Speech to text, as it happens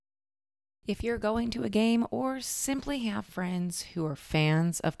If you're going to a game or simply have friends who are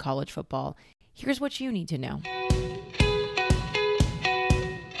fans of college football, here's what you need to know.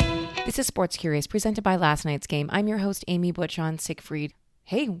 This is Sports Curious, presented by Last Night's Game. I'm your host, Amy Butchon Siegfried.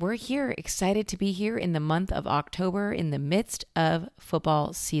 Hey, we're here, excited to be here in the month of October in the midst of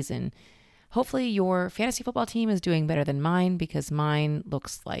football season. Hopefully your fantasy football team is doing better than mine because mine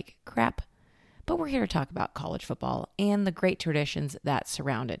looks like crap. But we're here to talk about college football and the great traditions that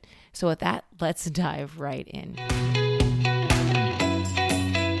surround it. So with that, let's dive right in.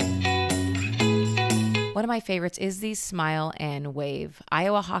 One of my favorites is the Smile and Wave.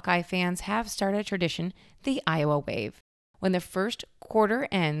 Iowa Hawkeye fans have started a tradition, the Iowa Wave. When the first quarter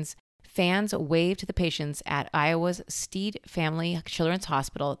ends, fans wave to the patients at Iowa's Steed Family Children's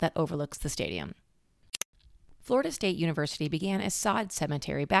Hospital that overlooks the stadium. Florida State University began as sod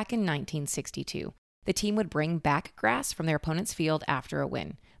cemetery back in 1962. The team would bring back grass from their opponent's field after a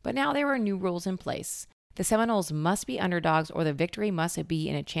win. But now there are new rules in place. The Seminoles must be underdogs or the victory must be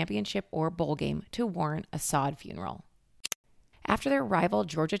in a championship or bowl game to warrant a sod funeral. After their rival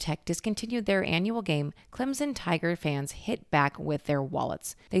Georgia Tech discontinued their annual game, Clemson Tiger fans hit back with their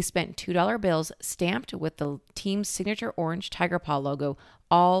wallets. They spent $2 bills stamped with the team's signature orange tiger paw logo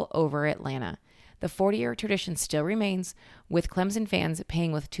all over Atlanta. The 40-year tradition still remains, with Clemson fans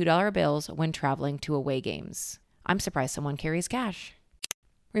paying with $2 bills when traveling to away games. I'm surprised someone carries cash.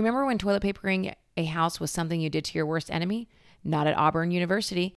 Remember when toilet papering a house was something you did to your worst enemy? Not at Auburn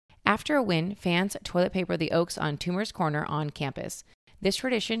University. After a win, fans toilet paper the Oaks on Toomer's Corner on campus. This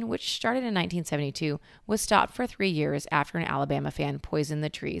tradition, which started in 1972, was stopped for 3 years after an Alabama fan poisoned the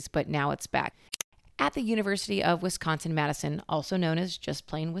trees, but now it's back. At the University of Wisconsin-Madison, also known as just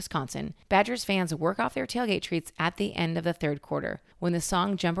plain Wisconsin, Badgers fans work off their tailgate treats at the end of the third quarter. When the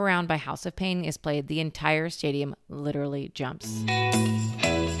song Jump Around by House of Pain is played, the entire stadium literally jumps.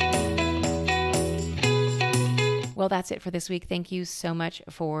 Well, that's it for this week. Thank you so much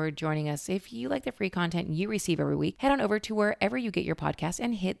for joining us. If you like the free content you receive every week, head on over to wherever you get your podcasts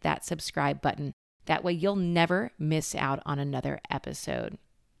and hit that subscribe button. That way you'll never miss out on another episode.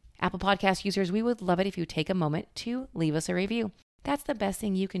 Apple Podcast users, we would love it if you take a moment to leave us a review. That's the best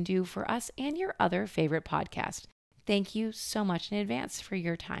thing you can do for us and your other favorite podcast. Thank you so much in advance for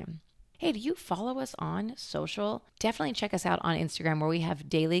your time. Hey, do you follow us on social? Definitely check us out on Instagram where we have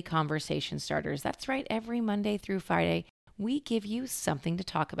daily conversation starters. That's right, every Monday through Friday, we give you something to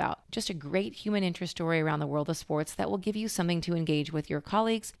talk about. Just a great human interest story around the world of sports that will give you something to engage with your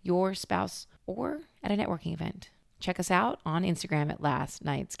colleagues, your spouse, or at a networking event. Check us out on Instagram at Last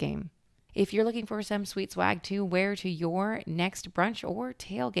Night's Game. If you're looking for some sweet swag to wear to your next brunch or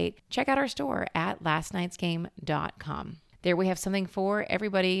tailgate, check out our store at lastnightsgame.com. There we have something for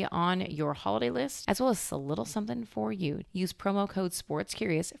everybody on your holiday list, as well as a little something for you. Use promo code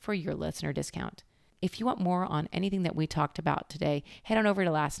SPORTSCurious for your listener discount. If you want more on anything that we talked about today, head on over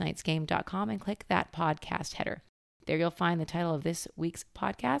to lastnightsgame.com and click that podcast header. There you'll find the title of this week's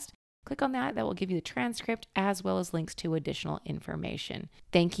podcast. Click on that. That will give you the transcript as well as links to additional information.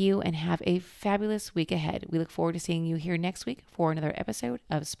 Thank you and have a fabulous week ahead. We look forward to seeing you here next week for another episode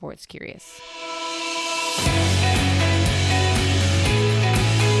of Sports Curious.